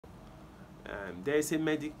There is a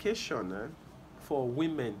medication for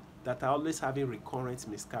women that are always having recurrent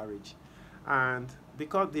miscarriage, and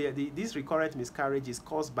because this recurrent miscarriage is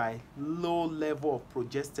caused by low level of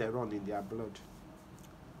progesterone in their blood.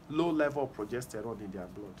 Low level of progesterone in their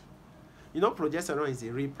blood. You know, progesterone is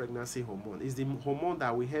a real pregnancy hormone. It's the hormone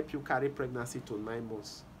that will help you carry pregnancy to 9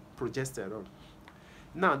 months. Progesterone.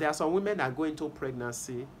 Now, there are some women that go into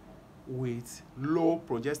pregnancy with low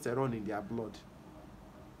progesterone in their blood.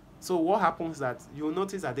 So what happens is that you'll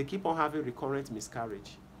notice that they keep on having recurrent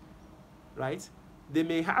miscarriage, right? They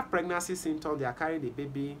may have pregnancy symptoms, they are carrying the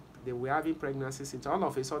baby, they were having pregnancy symptoms. All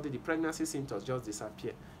of a sudden, the pregnancy symptoms just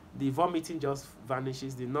disappear. The vomiting just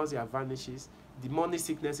vanishes, the nausea vanishes, the morning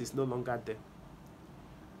sickness is no longer there.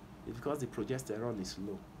 It's because the progesterone is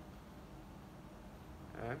low.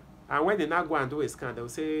 And when they now go and do a scan, they'll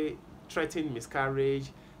say threatened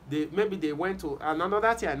miscarriage. Maybe they went to, and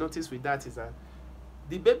another thing I noticed with that is that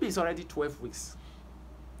the baby is already 12 weeks.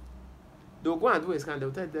 They'll go and do a scan,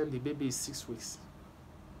 they'll tell them the baby is 6 weeks.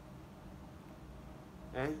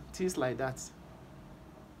 Things like that.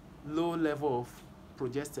 Low level of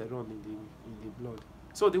progesterone in the blood.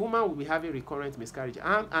 So the woman will be having recurrent miscarriage.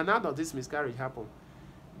 And how does this miscarriage happen?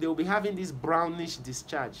 They will be having this brownish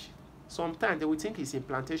discharge. Sometimes they will think it's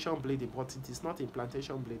implantation bleeding, but it is not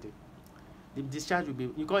implantation bleeding. The discharge will be,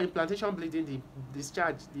 you call implantation bleeding,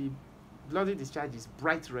 the bloody discharge is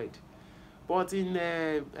bright red. But in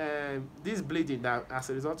this bleeding, that as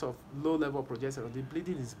a result of low level of progesterone, the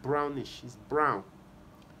bleeding is brownish, it's brown.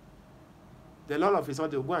 Then all of a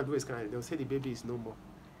sudden they'll go and do a scan, they'll say the baby is no more.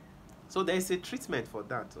 So there is a treatment for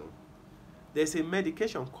that. There's a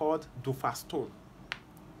medication called Duphastone.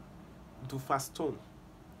 Duphastone.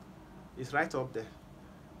 It's right up there.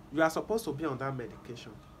 You are supposed to be on that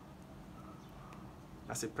medication.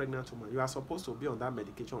 As a pregnant woman, you are supposed to be on that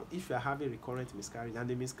medication if you are having recurrent miscarriage, and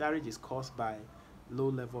the miscarriage is caused by low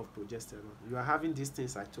level of progesterone. You are having these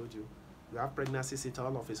things I told you. You have pregnancy symptoms,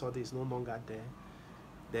 all of a sudden it's no longer there.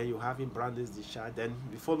 Then you're having brownish discharge. Then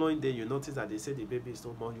the following day you notice that they say the baby is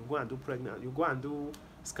no more. You go and do you go and do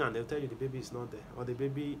scan, they'll tell you the baby is not there. Or the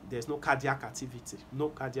baby, there's no cardiac activity. No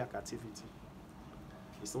cardiac activity.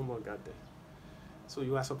 It's no longer there. So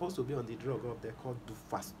you are supposed to be on the drug up there called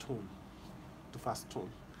Duphastone. Duphastone.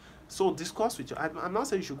 So discuss with your, I'm not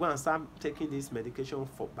saying you should go and start taking this medication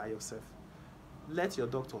by yourself. Let your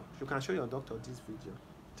doctor, you can show your doctor this video.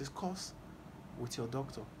 Discuss with your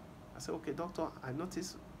doctor. I say, okay, doctor, I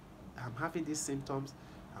notice I'm having these symptoms.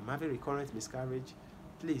 I'm having recurrent miscarriage.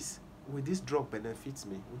 Please, will this drug benefit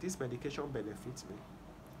me? Will this medication benefit me?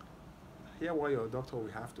 Hear what your doctor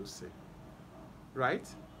will have to say. Right?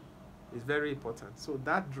 It's very important. So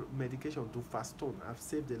that medication, Duphastone, have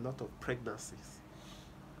saved a lot of pregnancies.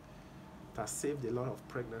 It has saved a lot of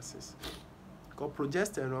pregnancies. Because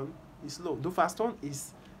progesterone is low. Duphastone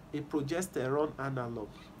is a progesterone analog.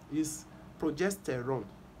 It's progesterone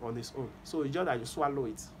on its own. So it's just that you swallow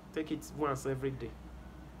it. Take it once every day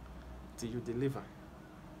till you deliver.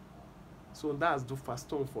 So that's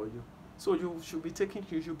Duphastone for you. So you should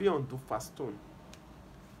be on Duphastone.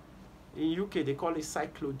 In UK, they call it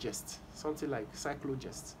Cyclogest, something like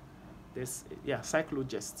Cyclogest.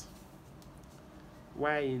 Cyclogest.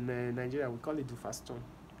 Why in Nigeria we call it Duphastone.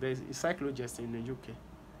 There's Cyclogest in the UK.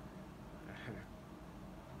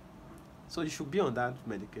 So you should be on that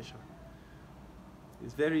medication.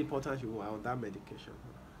 It's very important you are on that medication.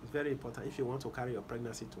 It's very important if you want to carry your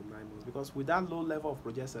pregnancy to 9 months, because with that low level of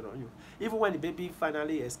progesterone, even when the baby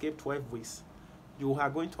finally escaped 12 weeks, you are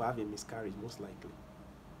going to have a miscarriage most likely.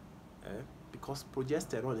 Because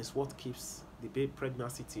progesterone is what keeps the baby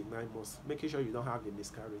pregnancy till 9 months, making sure you don't have a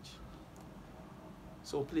miscarriage.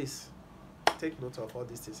 So please take note of all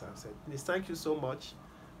these things I've said. Please, thank you so much,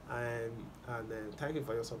 and thank you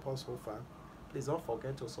for your support so far. Please don't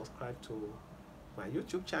forget to subscribe to my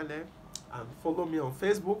YouTube channel and follow me on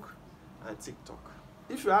Facebook and TikTok.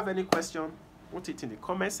 If you have any question, put it in the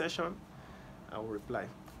comment section. I will reply.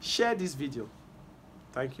 Share this video.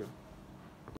 Thank you.